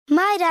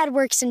My dad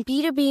works in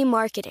B2B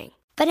marketing,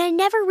 but I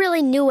never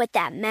really knew what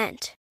that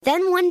meant.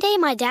 Then one day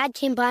my dad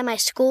came by my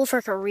school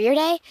for career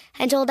day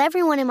and told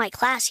everyone in my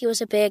class he was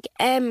a big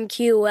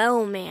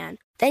MQL man.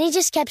 Then he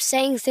just kept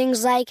saying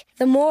things like,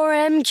 the more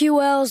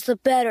MQLs, the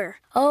better,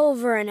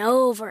 over and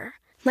over.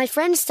 My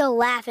friends still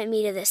laugh at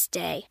me to this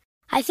day.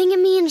 I think it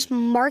means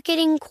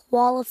marketing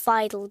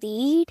qualified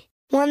lead.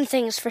 One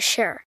thing's for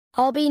sure,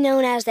 I'll be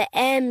known as the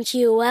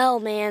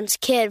MQL man's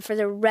kid for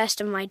the rest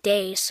of my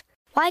days.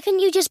 Why couldn't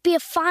you just be a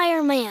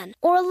fireman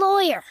or a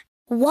lawyer?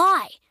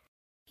 Why?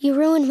 You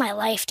ruined my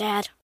life,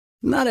 Dad.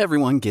 Not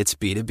everyone gets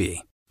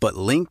B2B, but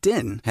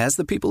LinkedIn has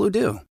the people who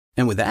do.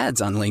 And with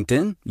ads on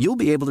LinkedIn, you'll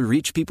be able to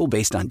reach people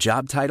based on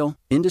job title,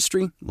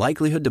 industry,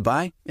 likelihood to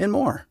buy, and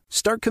more.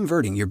 Start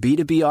converting your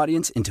B2B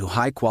audience into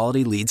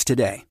high-quality leads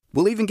today.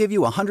 We'll even give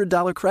you a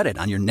 $100 credit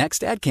on your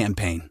next ad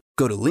campaign.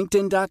 Go to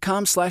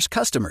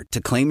linkedin.com/customer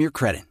to claim your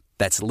credit.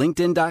 That's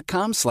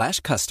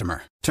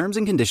linkedin.com/customer. Terms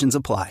and conditions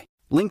apply.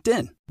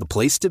 LinkedIn, the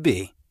place to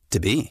be, to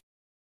be.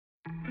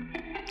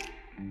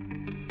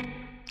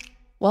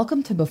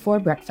 Welcome to Before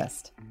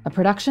Breakfast, a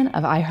production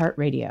of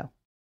iHeartRadio.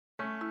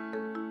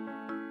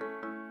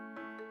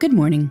 Good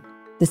morning.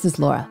 This is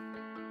Laura.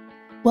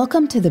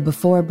 Welcome to the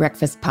Before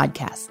Breakfast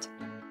podcast.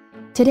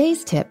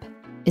 Today's tip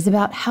is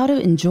about how to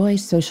enjoy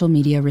social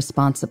media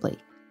responsibly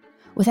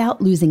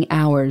without losing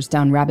hours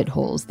down rabbit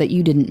holes that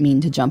you didn't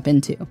mean to jump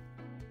into.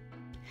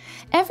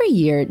 Every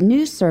year,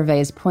 news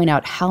surveys point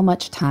out how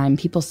much time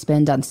people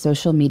spend on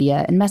social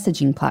media and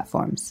messaging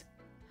platforms.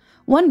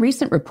 One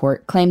recent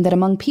report claimed that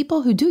among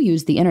people who do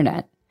use the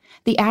internet,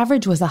 the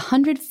average was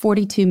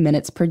 142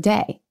 minutes per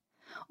day,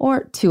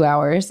 or 2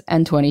 hours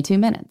and 22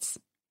 minutes.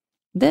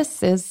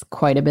 This is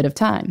quite a bit of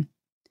time.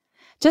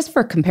 Just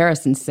for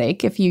comparison's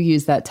sake, if you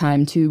use that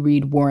time to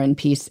read War and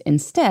Peace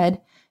instead,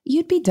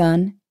 you'd be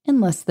done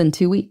in less than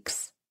 2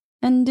 weeks.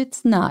 And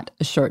it's not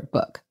a short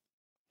book.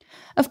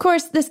 Of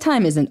course, this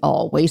time isn't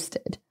all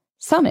wasted.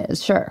 Some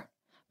is, sure.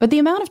 But the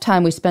amount of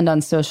time we spend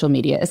on social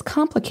media is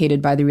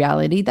complicated by the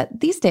reality that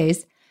these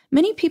days,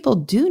 many people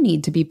do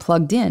need to be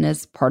plugged in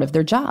as part of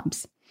their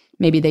jobs.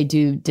 Maybe they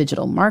do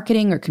digital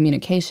marketing or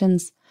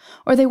communications,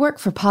 or they work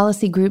for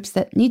policy groups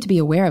that need to be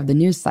aware of the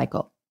news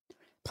cycle.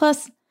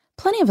 Plus,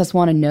 plenty of us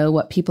want to know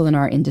what people in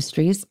our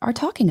industries are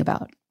talking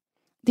about.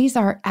 These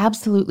are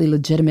absolutely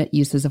legitimate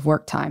uses of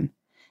work time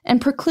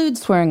and preclude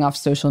swearing off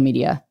social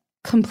media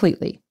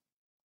completely.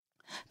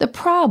 The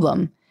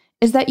problem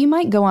is that you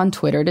might go on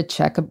Twitter to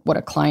check what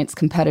a client's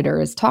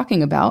competitor is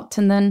talking about,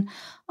 and then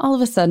all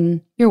of a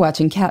sudden, you're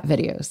watching cat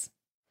videos.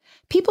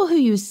 People who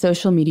use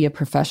social media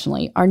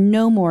professionally are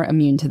no more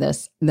immune to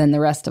this than the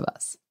rest of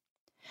us.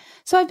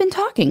 So I've been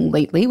talking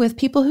lately with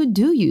people who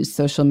do use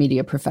social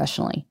media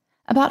professionally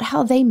about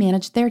how they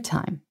manage their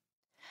time.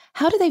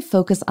 How do they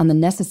focus on the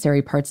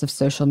necessary parts of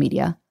social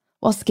media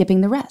while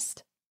skipping the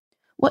rest?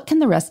 What can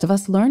the rest of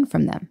us learn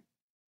from them?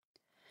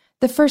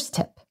 The first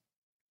tip: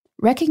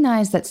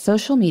 recognize that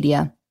social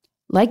media,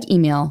 like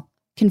email,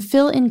 can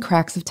fill in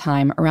cracks of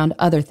time around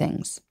other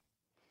things.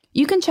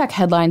 You can check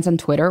headlines on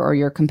Twitter or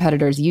your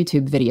competitor's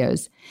YouTube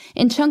videos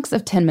in chunks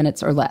of 10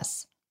 minutes or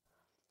less.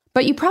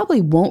 But you probably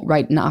won't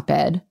write an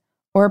op-ed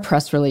or a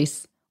press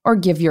release or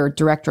give your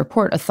direct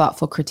report a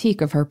thoughtful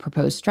critique of her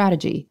proposed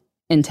strategy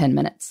in 10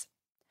 minutes.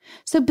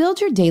 So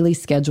build your daily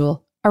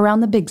schedule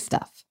around the big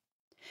stuff.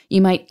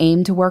 You might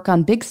aim to work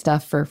on big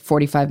stuff for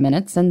 45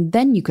 minutes, and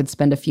then you could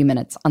spend a few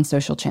minutes on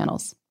social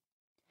channels.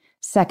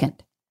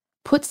 Second,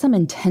 put some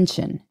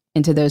intention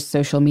into those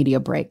social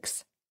media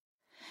breaks.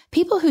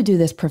 People who do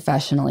this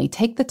professionally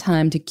take the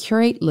time to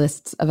curate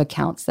lists of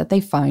accounts that they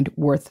find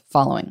worth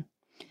following.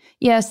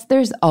 Yes,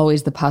 there's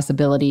always the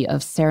possibility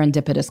of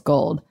serendipitous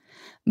gold,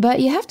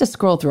 but you have to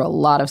scroll through a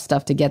lot of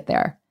stuff to get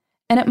there,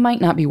 and it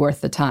might not be worth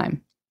the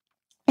time.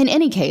 In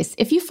any case,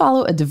 if you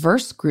follow a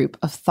diverse group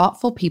of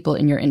thoughtful people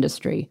in your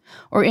industry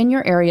or in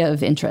your area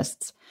of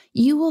interests,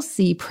 you will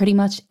see pretty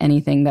much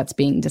anything that's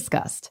being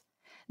discussed.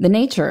 The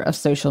nature of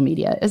social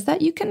media is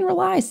that you can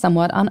rely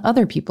somewhat on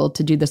other people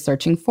to do the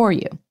searching for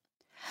you.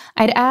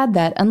 I'd add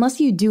that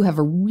unless you do have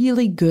a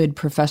really good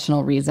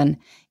professional reason,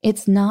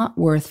 it's not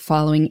worth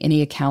following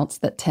any accounts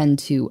that tend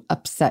to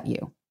upset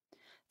you.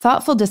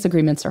 Thoughtful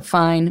disagreements are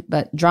fine,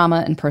 but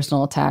drama and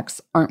personal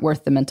attacks aren't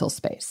worth the mental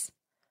space.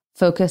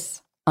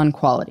 Focus on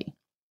quality.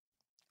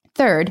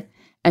 Third,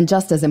 and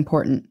just as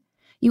important,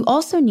 you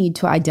also need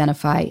to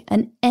identify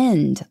an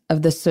end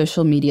of the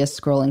social media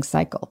scrolling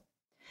cycle.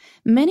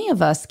 Many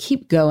of us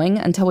keep going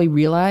until we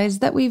realize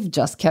that we've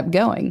just kept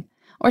going,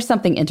 or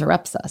something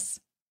interrupts us.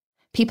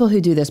 People who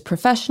do this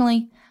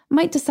professionally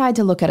might decide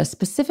to look at a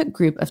specific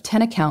group of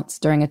 10 accounts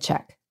during a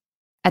check.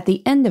 At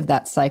the end of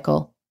that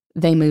cycle,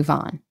 they move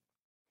on.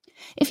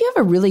 If you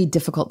have a really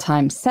difficult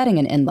time setting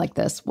an end like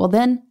this, well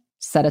then,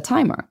 set a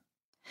timer.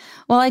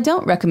 While I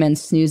don't recommend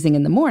snoozing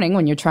in the morning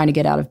when you're trying to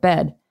get out of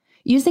bed,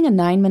 using a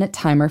 9-minute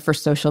timer for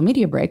social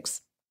media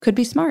breaks could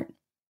be smart.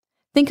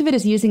 Think of it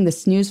as using the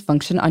snooze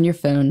function on your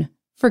phone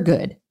for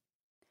good.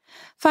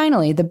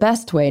 Finally, the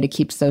best way to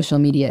keep social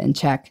media in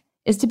check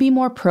is to be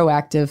more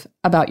proactive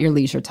about your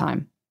leisure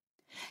time.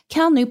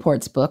 Cal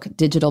Newport's book,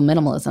 Digital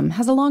Minimalism,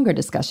 has a longer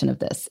discussion of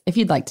this, if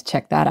you'd like to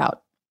check that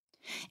out.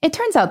 It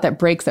turns out that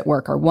breaks at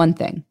work are one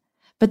thing,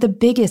 but the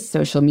biggest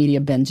social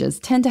media binges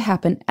tend to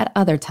happen at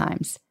other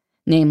times,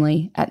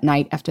 namely at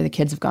night after the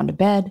kids have gone to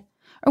bed,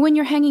 or when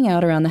you're hanging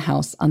out around the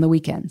house on the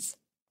weekends.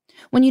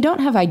 When you don't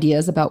have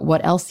ideas about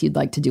what else you'd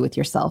like to do with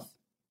yourself,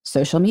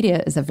 social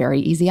media is a very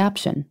easy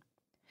option.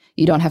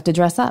 You don't have to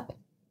dress up,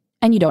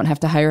 and you don't have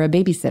to hire a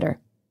babysitter.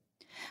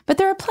 But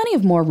there are plenty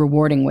of more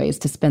rewarding ways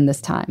to spend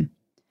this time.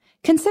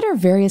 Consider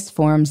various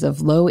forms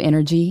of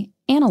low-energy,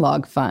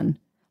 analog fun,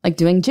 like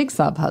doing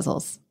jigsaw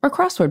puzzles or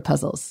crossword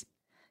puzzles,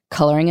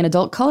 coloring in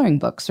adult coloring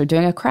books or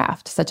doing a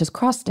craft such as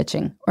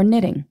cross-stitching or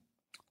knitting,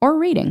 or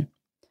reading.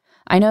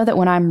 I know that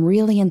when I'm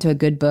really into a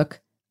good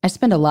book, I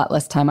spend a lot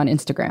less time on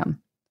Instagram.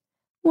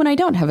 When I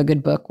don't have a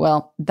good book,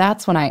 well,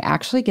 that's when I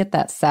actually get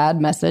that sad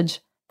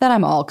message that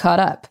I'm all caught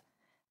up,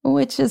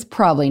 which is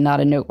probably not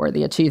a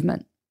noteworthy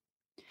achievement.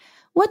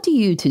 What do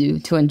you do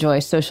to enjoy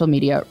social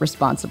media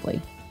responsibly?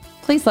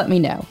 Please let me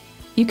know.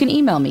 You can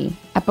email me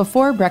at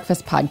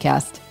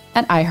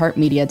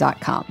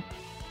beforebreakfastpodcast@iheartmedia.com.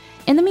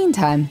 In the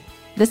meantime,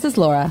 this is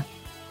Laura.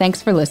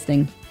 Thanks for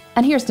listening,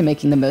 and here's to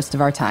making the most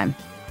of our time.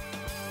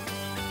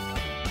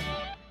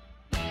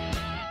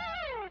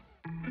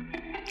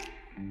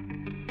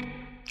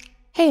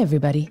 Hey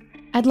everybody,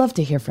 I'd love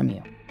to hear from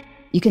you.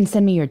 You can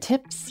send me your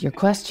tips, your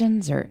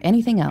questions, or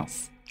anything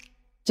else.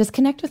 Just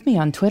connect with me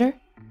on Twitter,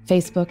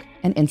 Facebook,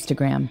 and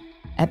Instagram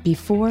at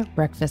Before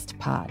Breakfast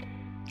Pod.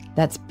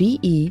 That's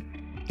BE,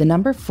 the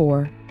number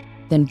 4,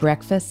 then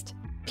breakfast,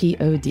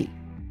 POD.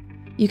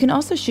 You can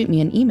also shoot me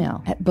an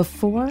email at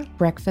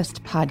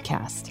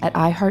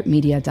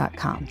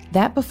beforebreakfastpodcast@iheartmedia.com.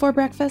 That Before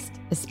Breakfast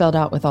is spelled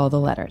out with all the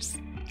letters.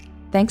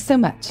 Thanks so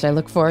much. I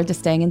look forward to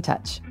staying in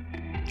touch.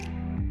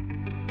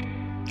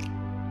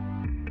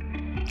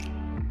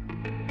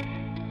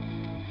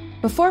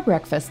 Before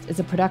Breakfast is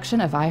a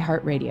production of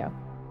iHeartRadio.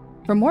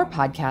 For more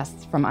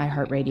podcasts from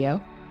iHeartRadio,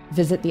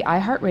 visit the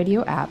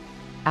iHeartRadio app,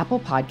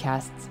 Apple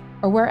Podcasts,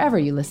 or wherever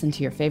you listen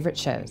to your favorite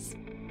shows.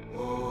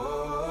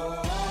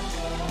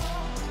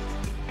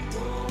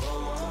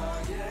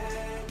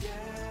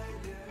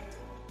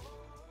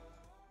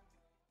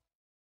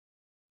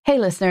 Hey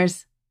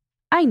listeners,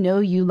 I know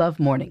you love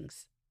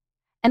mornings.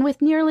 And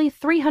with nearly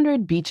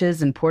 300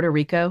 beaches in Puerto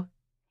Rico,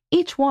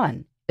 each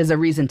one is a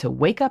reason to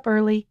wake up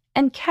early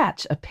and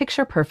catch a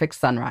picture-perfect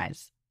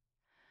sunrise.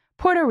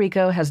 Puerto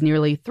Rico has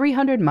nearly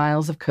 300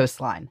 miles of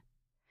coastline,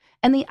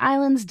 and the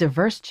island's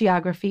diverse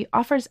geography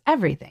offers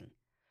everything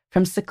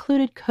from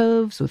secluded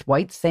coves with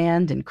white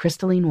sand and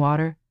crystalline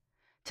water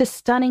to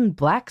stunning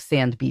black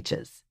sand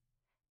beaches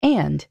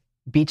and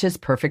beaches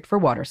perfect for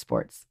water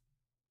sports.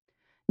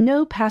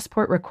 No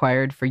passport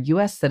required for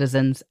U.S.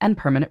 citizens and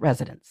permanent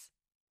residents.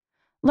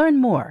 Learn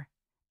more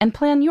and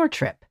plan your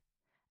trip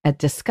at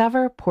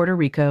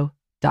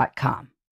discoverpuertorico.com.